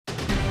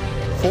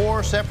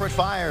4 separate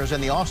fires in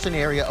the Austin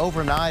area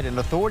overnight, and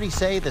authorities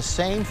say the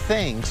same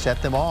thing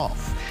set them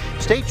off.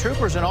 State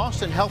troopers in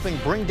Austin helping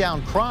bring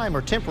down crime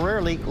are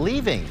temporarily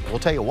leaving. We'll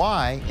tell you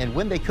why and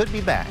when they could be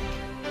back.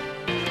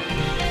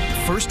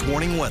 First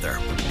warning weather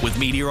with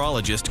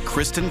meteorologist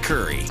Kristen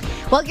Curry.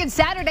 Well, good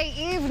Saturday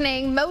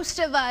evening. Most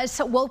of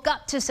us woke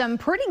up to some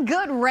pretty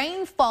good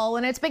rainfall,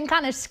 and it's been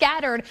kind of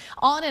scattered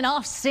on and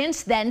off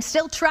since then.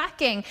 Still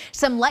tracking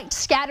some light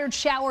scattered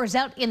showers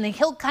out in the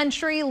hill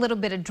country, a little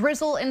bit of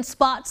drizzle in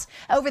spots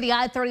over the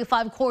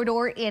I-35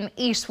 corridor in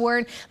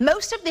eastward.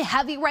 Most of the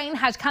heavy rain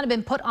has kind of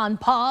been put on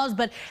pause,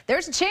 but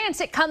there's a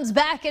chance it comes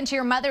back into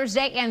your Mother's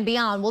Day and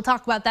beyond. We'll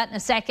talk about that in a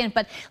second,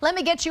 but let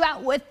me get you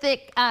out with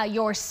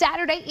your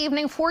Saturday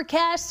evening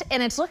forecast,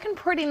 and it's looking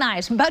pretty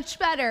nice, much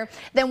better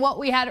than what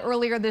we had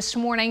earlier this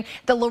morning.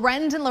 The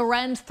Lorenz and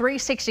Lorenz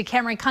 360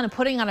 camera kind of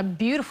putting on a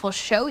beautiful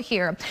show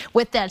here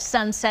with that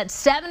sunset.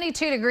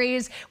 72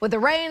 degrees with the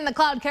rain and the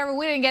cloud cover.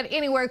 We didn't get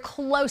anywhere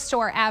close to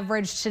our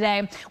average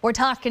today. We're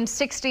talking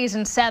 60s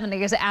and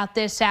 70s at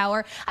this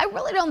hour. I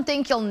really don't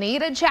think you'll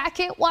need a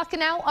jacket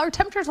walking out. Our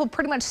temperatures will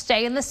pretty much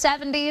stay in the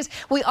 70s.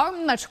 We are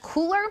much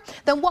cooler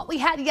than what we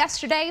had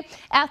yesterday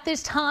at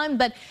this time,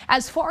 but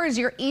as far as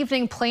your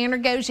evening planner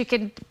goes, you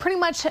can pretty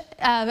much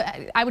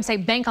I would say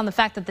bank on the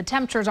fact that the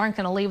temperatures aren't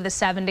going to leave the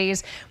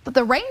 70s, but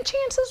the rain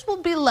chances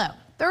will be low,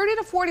 30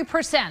 to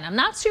 40%. I'm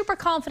not super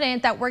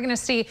confident that we're going to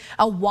see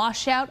a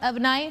washout of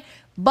night,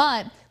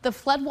 but the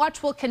flood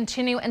watch will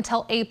continue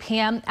until 8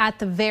 p.m. at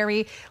the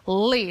very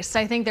least.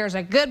 I think there's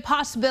a good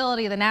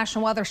possibility the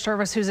National Weather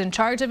Service, who's in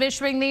charge of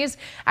issuing these,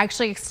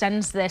 actually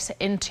extends this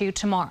into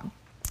tomorrow.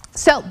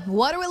 So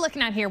what are we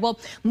looking at here? Well,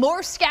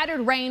 more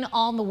scattered rain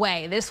on the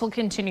way. This will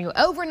continue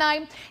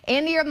overnight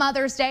into your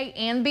Mother's Day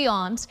and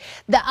beyond.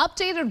 The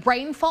updated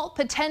rainfall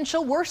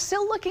potential, we're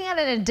still looking at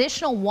an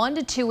additional 1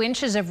 to 2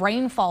 inches of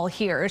rainfall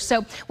here.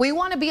 So we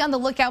want to be on the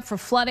lookout for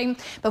flooding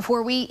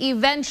before we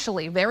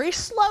eventually, very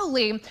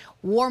slowly,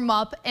 warm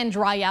up and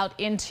dry out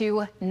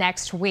into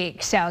next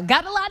week. So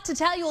got a lot to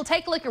tell you. We'll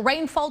take a look at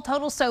rainfall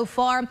totals so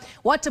far,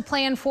 what to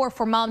plan for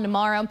Mom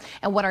tomorrow,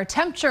 and what our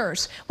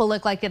temperatures will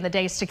look like in the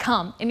days to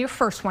come in your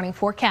first warning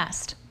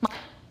forecast.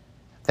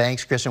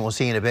 Thanks, Kristen. We'll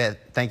see you in a bit.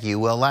 Thank you.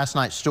 Well, last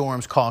night's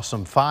storms caused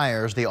some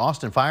fires. The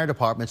Austin Fire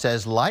Department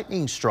says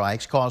lightning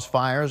strikes caused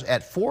fires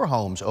at 4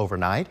 homes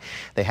overnight.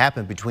 They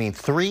happened between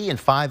 3 and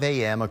 5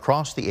 a.m.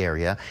 across the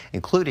area,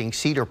 including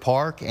Cedar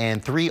Park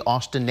and 3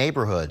 Austin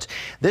neighborhoods.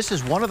 This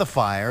is one of the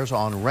fires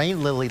on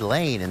Rain Lily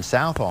Lane in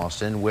South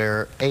Austin,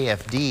 where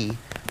AFD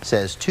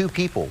says 2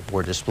 people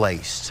were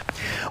displaced.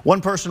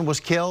 1 person was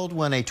killed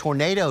when a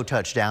tornado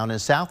touched down in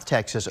South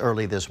Texas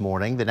early this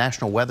morning. The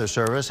National Weather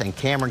Service and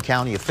Cameron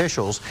County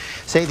officials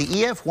say the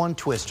EF1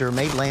 twister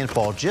made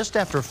landfall just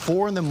after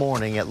 4 in the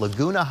morning at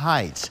Laguna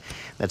Heights.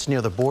 That's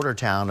near the border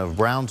town of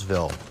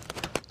Brownsville.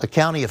 A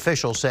county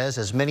official says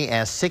as many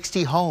as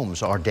 60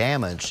 homes are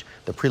damaged.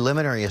 The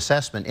preliminary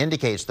assessment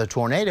indicates the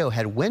tornado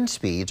had wind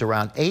speeds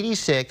around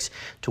 86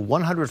 to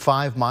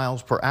 105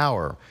 miles per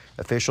hour.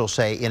 Officials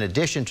say in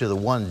addition to the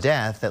 1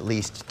 death, at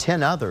least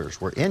 10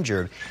 others were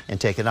injured and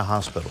taken to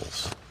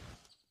hospitals.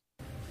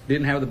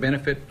 Didn't have the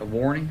benefit of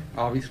warning,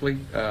 obviously.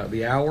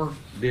 The hour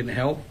didn't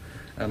help.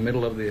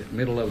 Middle of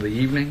the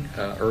evening,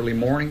 early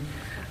morning.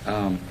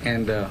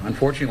 And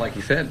unfortunately, like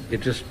you said, it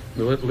just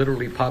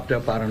literally popped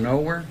up out of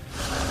nowhere.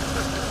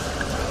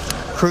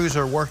 Crews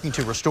are working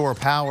to restore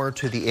power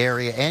to the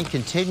area and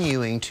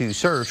continuing to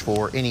search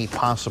for any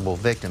possible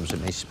victims that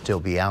may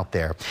still be out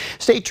there.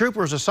 State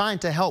troopers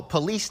assigned to help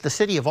police the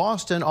city of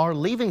Austin are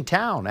leaving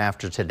town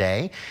after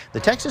today.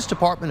 The Texas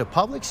Department of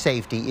Public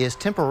Safety is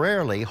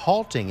temporarily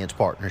halting its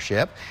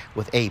partnership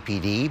with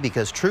APD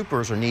because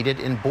troopers are needed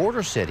in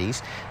border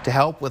cities to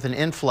help with an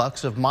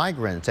influx of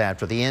migrants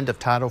after the end of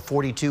Title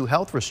 42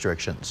 health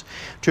restrictions.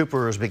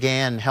 Troopers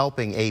began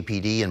helping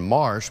APD in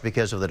March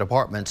because of the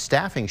department's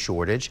staffing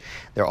shortage.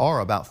 There are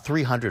about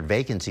 300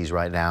 vacancies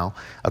right now.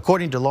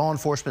 According to law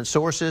enforcement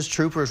sources,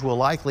 troopers will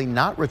likely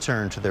not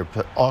return to their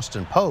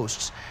Austin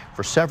posts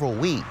for several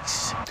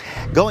weeks.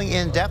 Going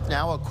in depth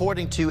now,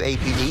 according to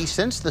APD,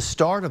 since the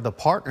start of the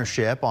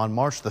partnership on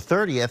March the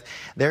 30th,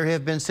 there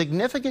have been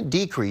significant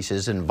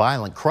decreases in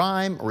violent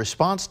crime,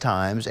 response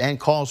times, and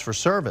calls for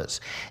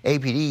service.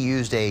 APD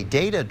used a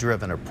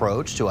data-driven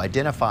approach to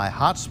identify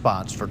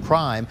hotspots for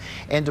crime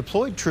and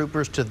deployed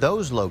troopers to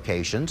those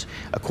locations.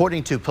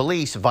 According to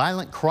police,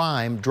 violent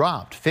crime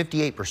dropped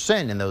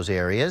 58% in those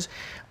areas.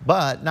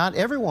 But not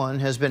everyone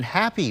has been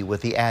happy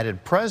with the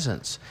added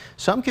presence.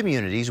 Some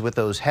communities with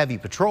those heavy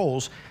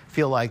patrols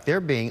feel like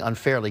they're being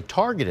unfairly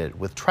targeted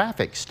with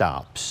traffic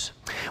stops.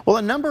 Well,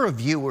 a number of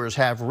viewers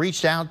have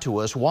reached out to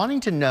us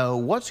wanting to know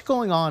what's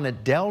going on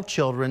at Dell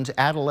Children's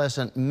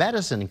Adolescent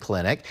Medicine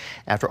Clinic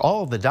after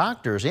all of the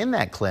doctors in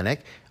that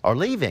clinic are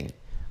leaving.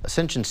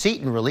 Ascension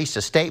Seton released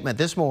a statement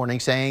this morning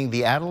saying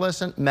the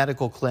adolescent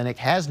medical clinic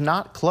has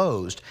not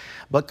closed,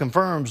 but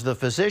confirms the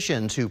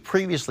physicians who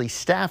previously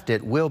staffed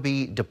it will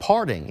be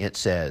departing, it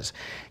says.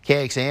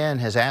 KXAN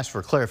has asked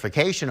for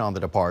clarification on the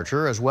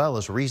departure as well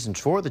as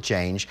reasons for the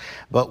change,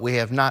 but we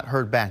have not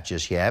heard back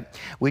just yet.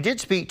 We did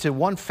speak to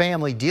one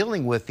family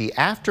dealing with the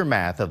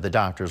aftermath of the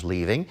doctors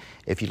leaving.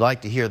 If you'd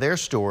like to hear their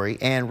story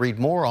and read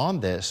more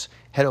on this,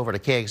 head over to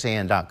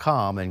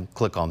KXAN.com and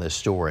click on this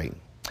story.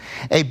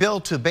 A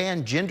bill to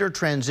ban gender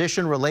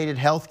transition-related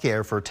health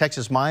care for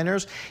Texas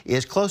minors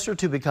is closer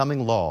to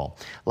becoming law.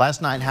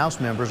 Last night, House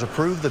members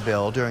approved the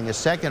bill during a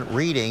second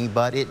reading,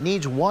 but it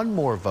needs one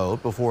more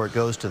vote before it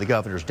goes to the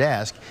governor's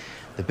desk.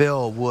 The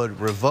bill would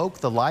revoke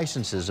the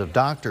licenses of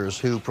doctors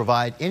who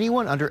provide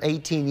anyone under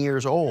 18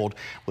 years old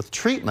with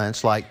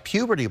treatments like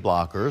puberty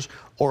blockers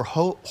or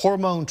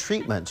hormone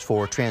treatments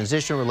for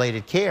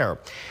transition-related care.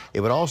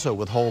 It would also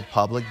withhold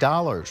public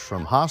dollars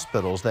from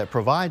hospitals that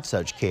provide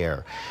such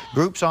care.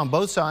 Groups on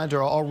both sides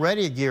are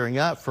already gearing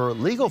up for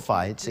legal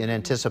fights in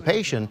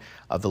anticipation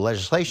of the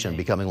legislation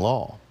becoming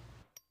law.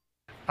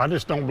 I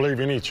just don't believe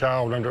any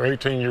child under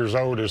 18 years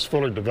old is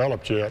fully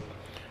developed yet.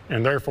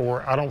 And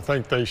therefore, I don't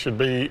think they should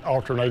be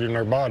alternating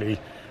their body.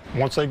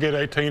 Once they get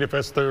 18, if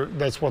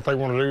that's what they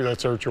want to do,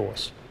 that's their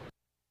choice.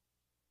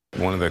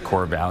 One of the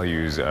core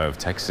values of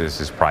Texas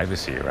is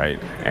privacy, right?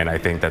 And I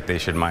think that they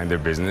should mind their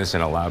business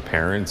and allow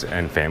parents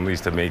and families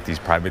to make these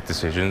private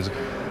decisions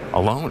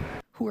alone.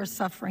 Who are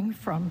suffering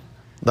from.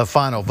 The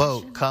final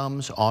vote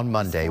comes on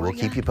Monday. We'll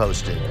keep you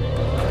posted.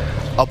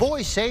 A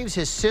boy saves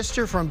his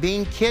sister from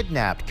being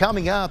kidnapped.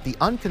 Coming up, the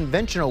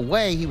unconventional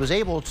way he was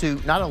able to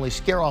not only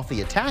scare off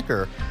the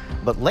attacker,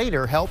 but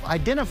later help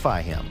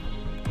identify him.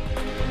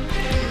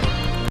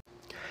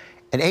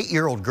 An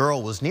 8-year-old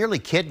girl was nearly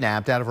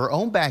kidnapped out of her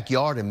own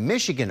backyard in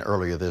Michigan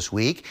earlier this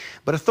week,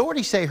 but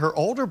authorities say her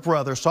older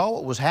brother saw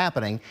what was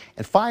happening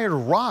and fired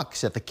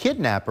rocks at the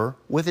kidnapper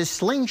with his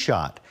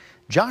slingshot.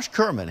 Josh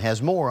Kerman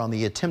has more on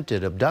the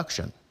attempted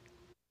abduction.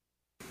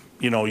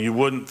 You know, you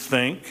wouldn't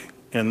think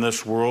in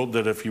this world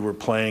that if you were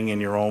playing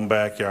in your own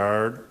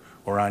backyard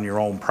or on your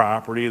own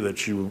property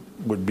that you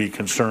would be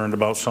concerned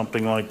about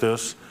something like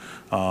this.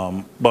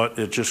 But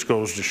it just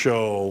goes to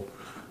show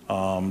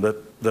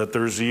that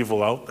there's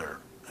evil out there,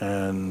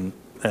 and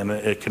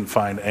it can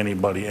find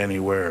anybody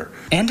anywhere.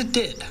 And it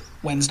did.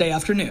 Wednesday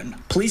afternoon,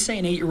 police say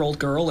an 8-year-old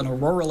girl in a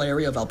rural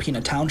area of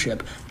Alpena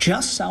Township,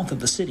 just south of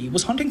the city,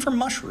 was hunting for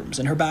mushrooms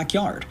in her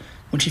backyard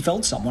when she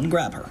felt someone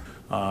grab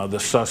her. The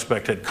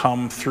suspect had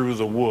come through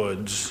the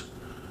woods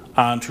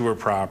onto her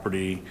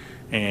property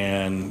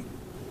and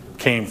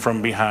came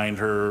from behind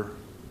her,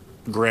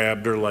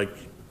 grabbed her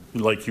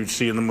like you'd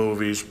see in the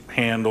movies,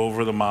 hand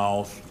over the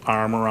mouth,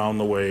 arm around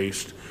the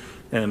waist,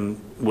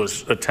 and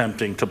was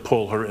attempting to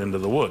pull her into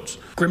the woods.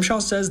 Grimshaw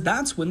says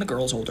that's when the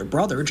girl's older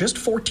brother, just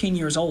 14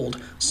 years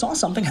old, saw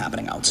something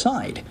happening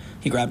outside.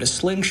 He grabbed a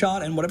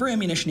slingshot and whatever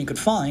ammunition he could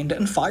find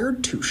and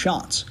fired 2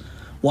 shots.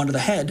 One to the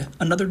head,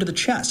 another to the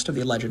chest of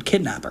the alleged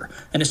kidnapper,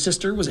 and his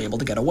sister was able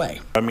to get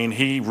away. I mean,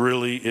 he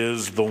really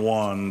is the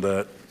one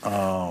that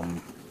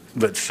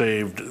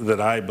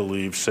that I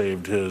believe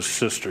saved his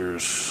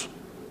sister's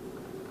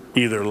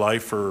either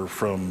life or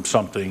from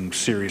something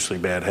seriously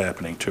bad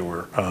happening to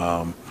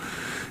her.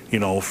 You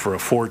know, for a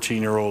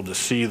 14-year-old to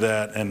see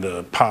that and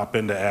to pop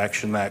into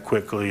action that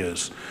quickly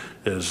is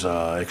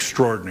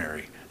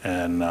extraordinary,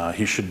 and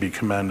he should be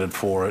commended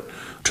for it.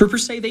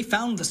 Troopers say they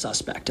found the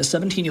suspect, a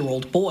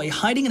 17-year-old boy,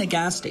 hiding in a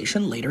gas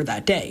station later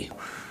that day.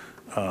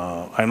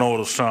 I know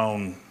it'll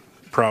sound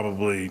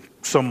probably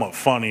somewhat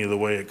funny the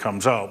way it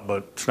comes out,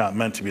 but it's not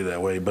meant to be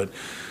that way. But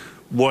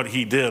what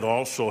he did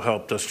also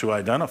helped us to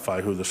identify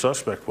who the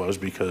suspect was,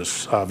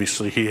 because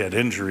obviously he had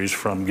injuries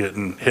from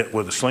getting hit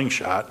with a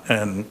slingshot,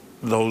 and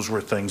those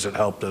were things that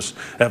helped us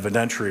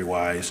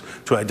evidentiary-wise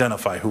to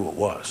identify who it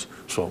was.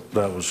 So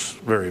that was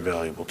very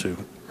valuable too.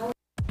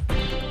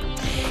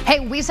 Hey,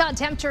 we saw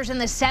temperatures in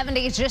the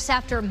 70s just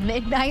after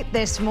midnight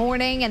this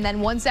morning, and then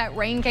once that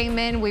rain came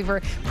in, we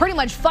were pretty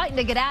much fighting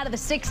to get out of the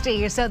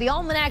 60s. So the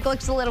almanac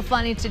looks a little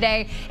funny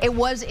today. It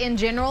was, in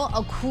general,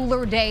 a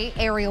cooler day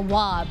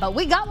area-wide, but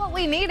we got what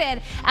we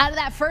needed out of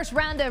that first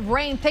round of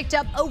rain. Picked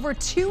up over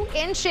 2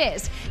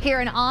 inches here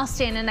in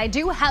Austin, and I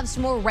do have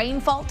some more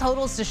rainfall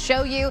totals to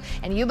show you,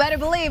 and you better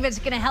believe it's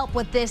going to help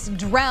with this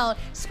drought,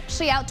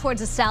 especially out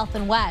towards the south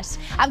and west.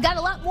 I've got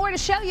a lot more to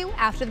show you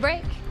after the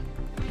break.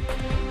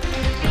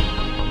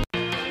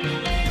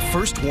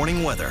 First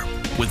warning weather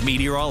with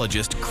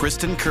meteorologist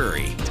Kristen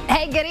Curry.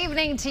 Hey, good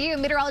evening to you.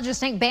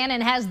 Meteorologist Nick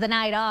Bannon has the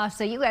night off,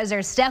 so you guys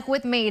are stuck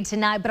with me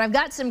tonight, but I've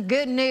got some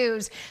good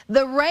news.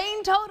 The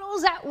rain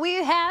totals that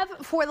we have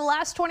for the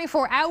last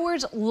 24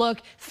 hours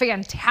look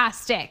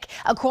fantastic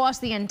across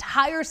the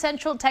entire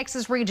central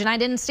Texas region. I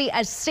didn't see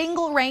a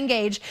single rain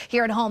gauge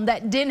here at home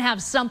that didn't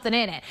have something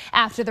in it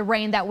after the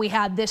rain that we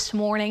had this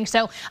morning.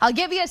 So I'll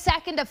give you a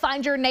second to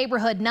find your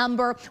neighborhood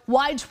number.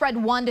 Widespread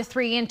 1 to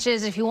 3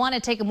 inches. If you want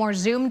to take a more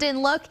zoomed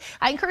in look,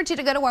 I encourage you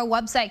to go go to our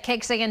website,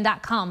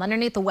 KXAN.com.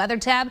 Underneath the weather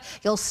tab,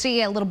 you'll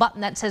see a little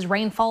button that says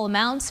rainfall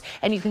amounts,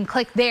 and you can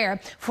click there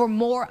for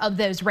more of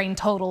those rain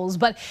totals.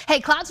 But hey,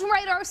 clouds and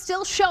radar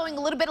still showing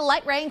a little bit of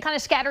light rain kind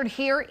of scattered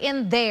here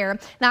and there.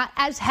 Not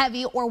as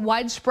heavy or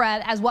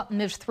widespread as what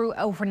moves through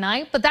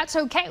overnight, but that's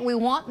okay. We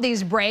want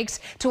these breaks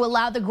to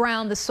allow the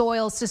ground, the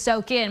soils to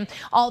soak in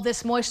all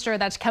this moisture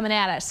that's coming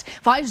at us.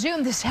 If I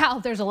zoom this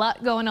out, there's a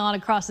lot going on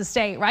across the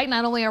state, right?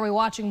 Not only are we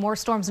watching more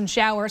storms and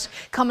showers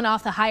coming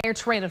off the higher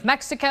terrain of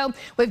Mexico,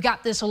 we've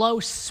got this low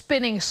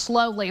spinning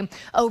slowly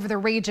over the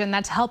region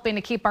that's helping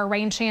to keep our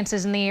rain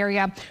chances in the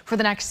area for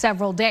the next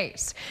several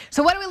days.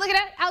 So what are we looking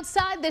at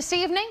outside this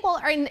evening? Well,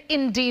 our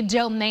Indeed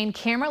domain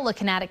camera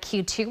looking at it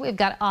Q2. We've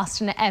got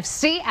Austin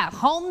FC at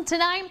home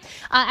tonight.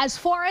 As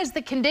far as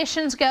the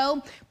conditions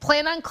go,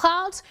 plan on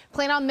clouds,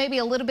 plan on maybe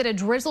a little bit of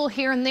drizzle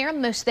here and there.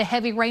 Most of the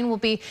heavy rain will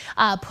be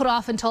put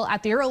off until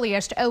at the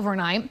earliest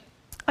overnight.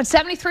 At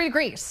 73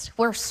 degrees,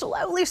 we're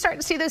slowly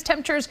starting to see those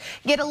temperatures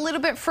get a little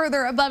bit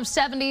further above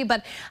 70,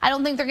 but I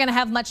don't think they're going to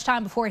have much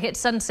time before it hits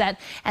sunset,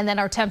 and then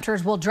our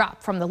temperatures will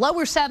drop from the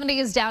lower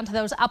 70s down to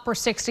those upper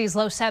 60s,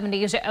 low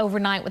 70s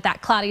overnight with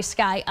that cloudy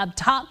sky up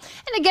top.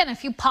 And again, a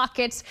few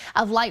pockets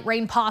of light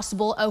rain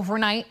possible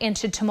overnight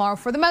into tomorrow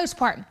for the most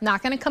part.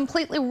 Not going to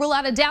completely rule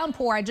out a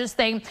downpour. I just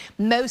think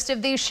most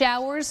of these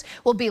showers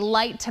will be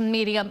light to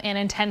medium in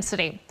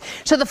intensity.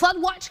 So the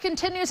flood watch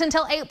continues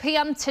until 8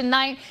 p.m.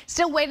 tonight.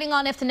 Still waiting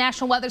on if the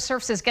National Weather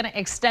Service is going to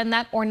extend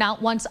that or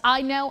not. Once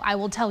I know, I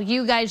will tell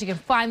you guys. You can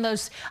find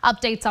those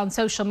updates on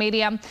social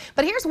media.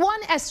 But here's one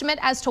estimate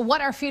as to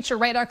what our future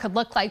radar could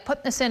look like.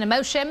 Putting this into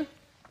motion.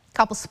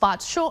 Couple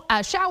spots,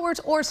 showers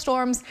or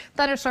storms.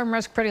 Thunderstorm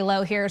risk pretty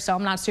low here, so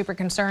I'm not super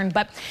concerned.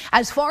 But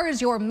as far as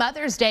your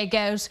Mother's Day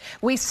goes,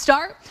 we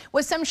start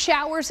with some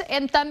showers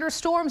and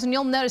thunderstorms, and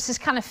you'll notice this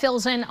kind of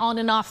fills in on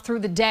and off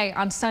through the day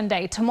on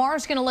Sunday.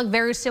 Tomorrow's going to look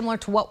very similar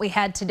to what we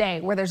had today,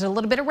 where there's a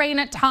little bit of rain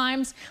at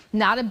times,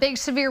 not a big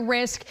severe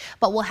risk,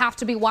 but we'll have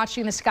to be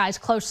watching the skies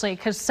closely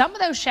because some of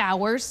those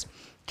showers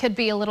could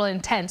be a little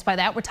intense. By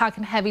that, we're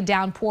talking heavy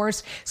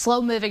downpours,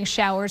 slow moving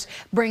showers,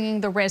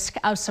 bringing the risk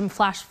of some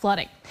flash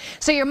flooding.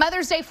 So your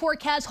Mother's Day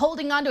forecast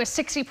holding on to a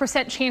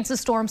 60% chance of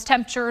storms.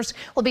 Temperatures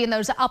will be in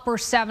those upper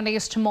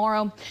 70s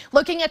tomorrow.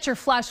 Looking at your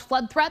flash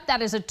flood threat,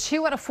 that is a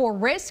 2 out of 4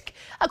 risk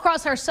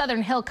across our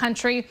southern hill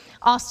country,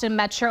 Austin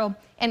Metro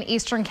and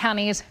eastern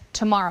counties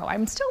tomorrow.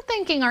 I'm still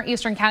thinking our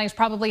eastern counties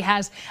probably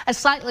has a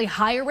slightly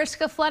higher risk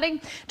of flooding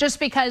just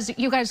because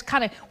you guys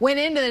kind of went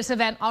into this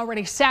event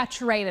already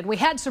saturated. We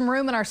had some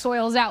room in our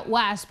soils out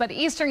west, but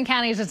eastern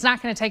counties, it's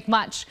not going to take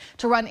much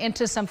to run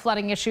into some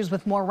flooding issues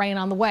with more rain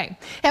on the way.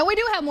 And we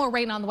do have more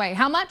rain on the way.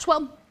 How much?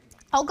 Well,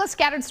 I'll go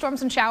scattered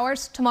storms and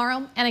showers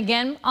tomorrow and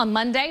again on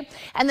Monday.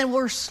 And then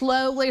we're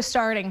slowly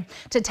starting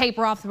to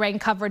taper off the rain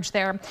coverage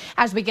there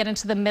as we get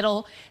into the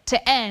middle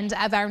to end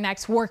of our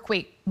next work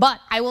week. But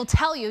I will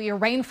tell you, your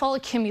rainfall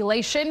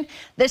accumulation,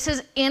 this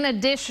is in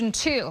addition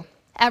to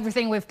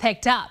everything we've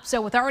picked up. So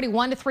with already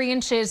 1 to 3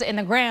 inches in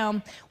the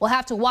ground, we'll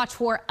have to watch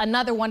for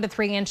another 1 to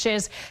 3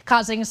 inches,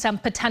 causing some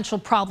potential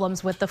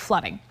problems with the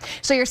flooding.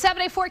 So your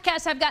 7-day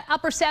forecast, I've got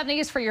upper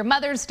 70s for your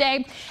Mother's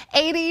Day,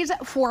 80s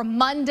for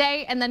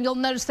Monday, and then you'll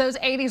notice those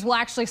 80s will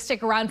actually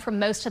stick around for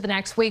most of the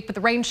next week, but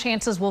the rain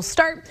chances will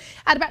start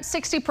at about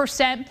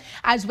 60%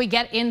 as we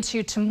get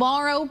into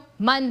tomorrow,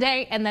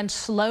 Monday, and then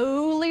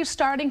slowly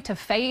starting to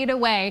fade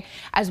away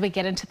as we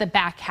get into the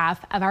back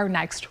half of our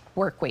next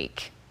work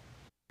week.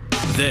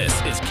 This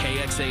is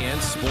KXAN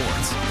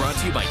Sports, brought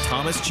to you by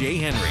Thomas J.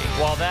 Henry.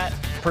 While that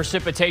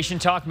precipitation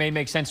talk may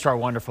make sense to our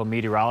wonderful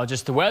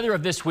meteorologist, the weather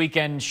of this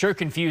weekend sure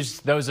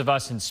confused those of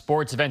us in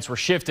sports. Events were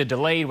shifted,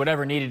 delayed,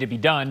 whatever needed to be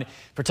done.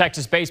 For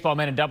Texas baseball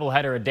men, a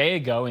doubleheader a day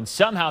ago, and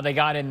somehow they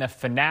got in the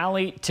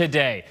finale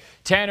today.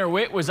 Tanner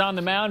Witt was on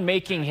the mound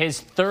making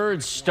his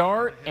 3rd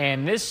start,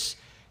 and this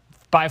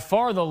by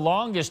far the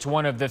longest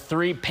one of the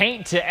 3.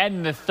 Paint to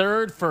end the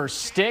 3rd for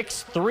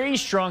Sticks. 3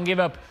 strong, give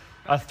up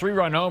a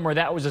 3-run homer.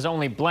 That was his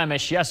only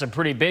blemish. Yes, a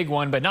pretty big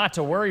one, but not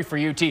to worry for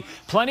UT.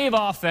 Plenty of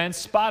offense.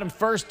 Spot him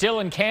first,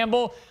 Dylan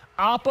Campbell.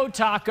 Oppo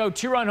Taco,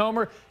 2-run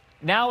homer.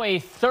 Now a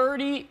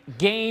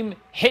 30-game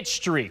hit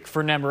streak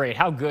for number 8.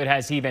 How good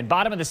has he been?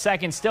 Bottom of the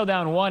 2nd, still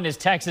down 1 is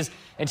Texas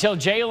until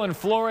Jalen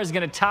Flores is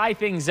going to tie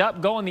things up,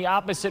 going the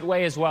opposite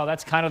way as well.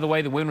 That's kind of the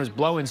way the wind was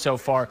blowing so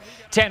far.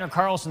 Tanner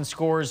Carlson's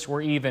scores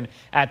were even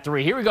at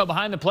 3. Here we go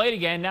behind the plate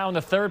again. Now in the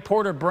 3rd,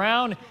 Porter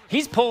Brown.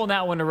 He's pulling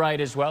that one to right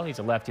as well. He's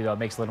a lefty, though. It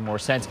makes a little more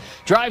sense.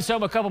 Drives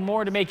home a couple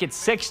more to make it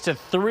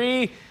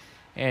 6-3.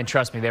 And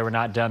trust me, they were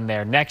not done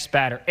there. Next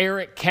batter,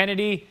 Eric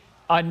Kennedy.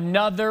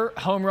 Another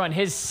home run,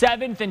 his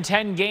 7th in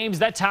 10 games.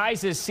 That ties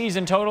his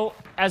season total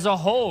as a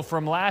whole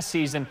from last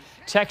season.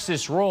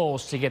 Texas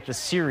rolls to get the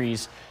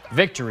series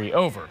victory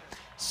over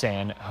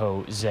San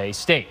Jose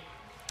State.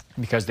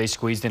 Because they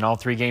squeezed in all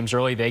 3 games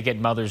early, they get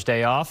Mother's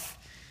Day off.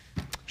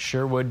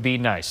 Sure would be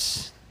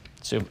nice.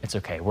 So it's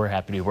okay. We're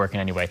happy to be working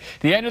anyway.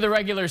 The end of the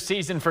regular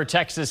season for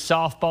Texas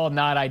softball,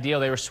 not ideal.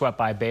 They were swept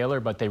by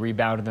Baylor, but they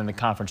rebounded in the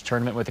conference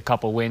tournament with a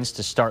couple wins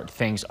to start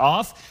things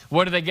off.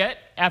 What do they get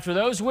after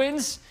those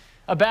wins?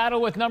 A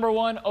battle with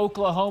 #1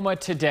 Oklahoma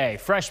today.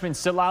 Freshman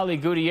Silali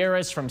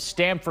Gutierrez from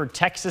Stamford,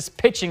 Texas,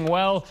 pitching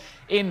well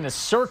in the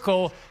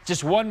circle.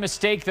 Just one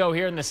mistake, though,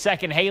 here in the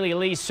second. Haley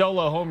Lee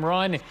solo home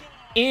run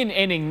in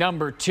inning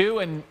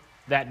 #2, and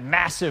that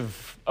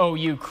massive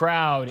OU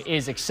crowd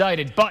is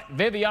excited. But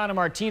Viviana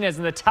Martinez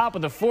in the top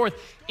of the 4th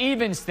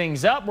evens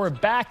things up. We're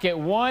back at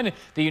 1.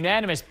 The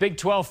unanimous Big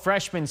 12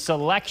 freshman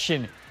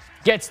selection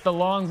gets the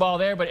long ball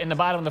there, but in the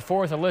bottom of the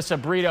 4th,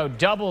 Alyssa Brito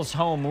doubles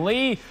home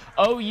Lee.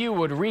 OU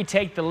would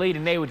retake the lead,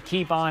 and they would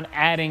keep on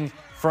adding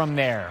from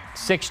there.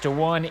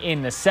 6-1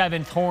 in the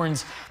 7th.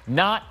 Horns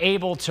not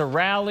able to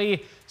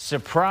rally.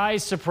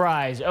 Surprise,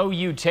 surprise.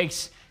 OU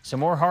takes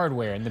some more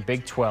hardware in the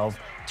Big 12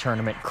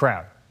 tournament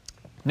crowd.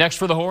 Next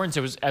for the Horns,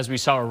 it was, as we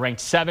saw, ranked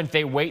 7th.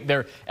 They wait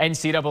their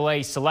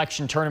NCAA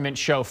selection tournament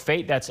show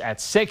fate. That's at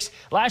 6.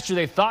 Last year,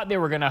 they thought they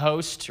were going to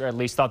host, or at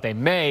least thought they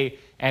may.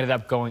 Ended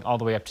up going all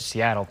the way up to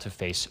Seattle to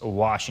face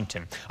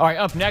Washington. All right,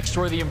 up next,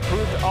 where the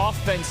improved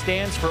offense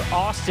stands for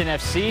Austin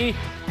FC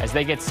as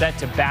they get set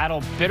to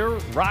battle bitter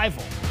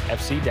rival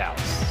FC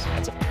Dallas.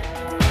 That's it.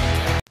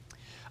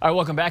 All right,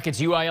 welcome back. It's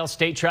UIL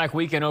State Track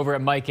Weekend over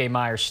at Mike A.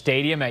 Myers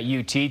Stadium at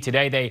UT.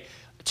 Today, they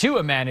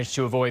too managed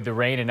to avoid the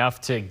rain enough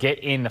to get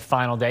in the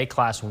final day,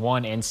 Class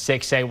 1 and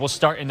 6A. We'll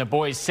start in the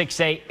boys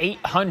 6A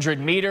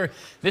 800-meter.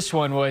 This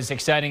one was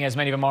exciting, as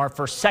many of them are,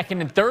 for 2nd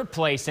and 3rd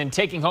place. And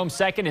taking home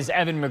 2nd is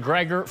Evan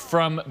McGregor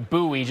from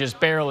Bowie, just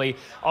barely.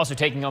 Also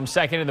taking home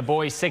 2nd in the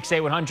boys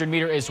 6A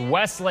 100-meter is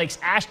Westlake's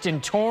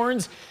Ashton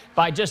Torrens.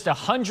 By just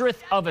 100th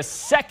of a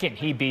second,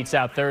 he beats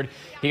out 3rd.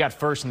 He got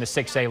 1st in the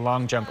 6A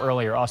long jump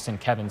earlier.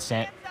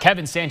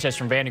 Kevin Sanchez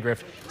from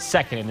Vandegrift,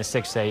 2nd in the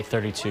 6A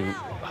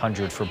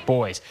 3200 for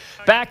boys.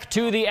 Back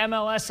to the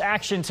MLS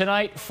action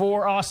tonight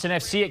for Austin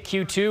FC at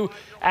Q2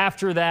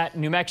 after that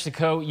New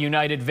Mexico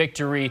United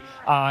victory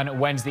on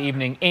Wednesday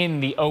evening in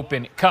the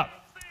Open Cup.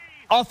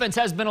 Offense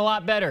has been a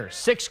lot better.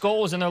 6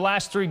 goals in their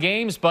last 3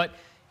 games, but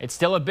it's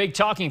still a big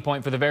talking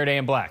point for the Verde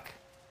and Black.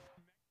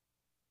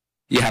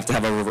 You have to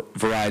have a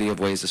variety of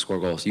ways to score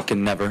goals. You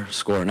can never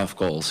score enough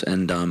goals.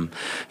 And,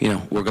 you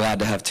know, we're glad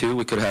to have 2.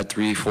 We could have had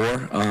 3,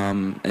 4.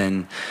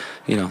 And,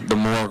 you know, the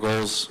more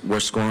goals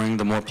we're scoring,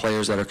 the more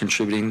players that are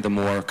contributing, the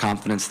more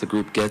confidence the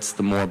group gets,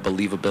 the more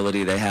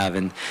believability they have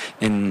in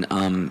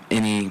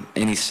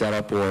any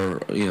setup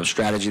or, you know,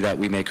 strategy that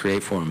we may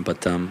create for them.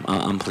 But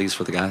I'm pleased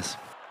for the guys.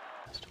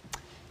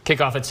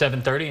 Kickoff at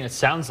 7:30, and it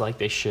sounds like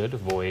they should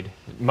avoid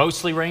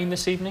mostly rain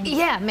this evening.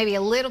 Yeah, maybe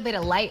a little bit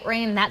of light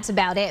rain. That's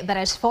about it. But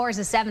as far as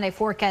the 7-day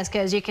forecast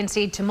goes, you can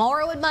see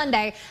tomorrow and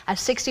Monday a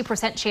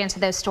 60% chance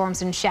of those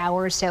storms and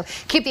showers. So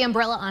keep the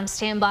umbrella on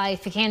standby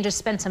if you can. Just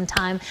spend some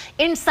time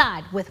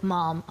inside with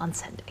Mom on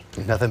Sunday.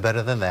 Nothing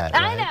better than that.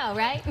 Right? I know,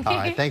 right? All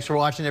right. Thanks for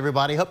watching,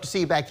 everybody. Hope to see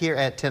you back here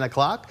at 10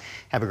 o'clock.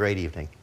 Have a great evening.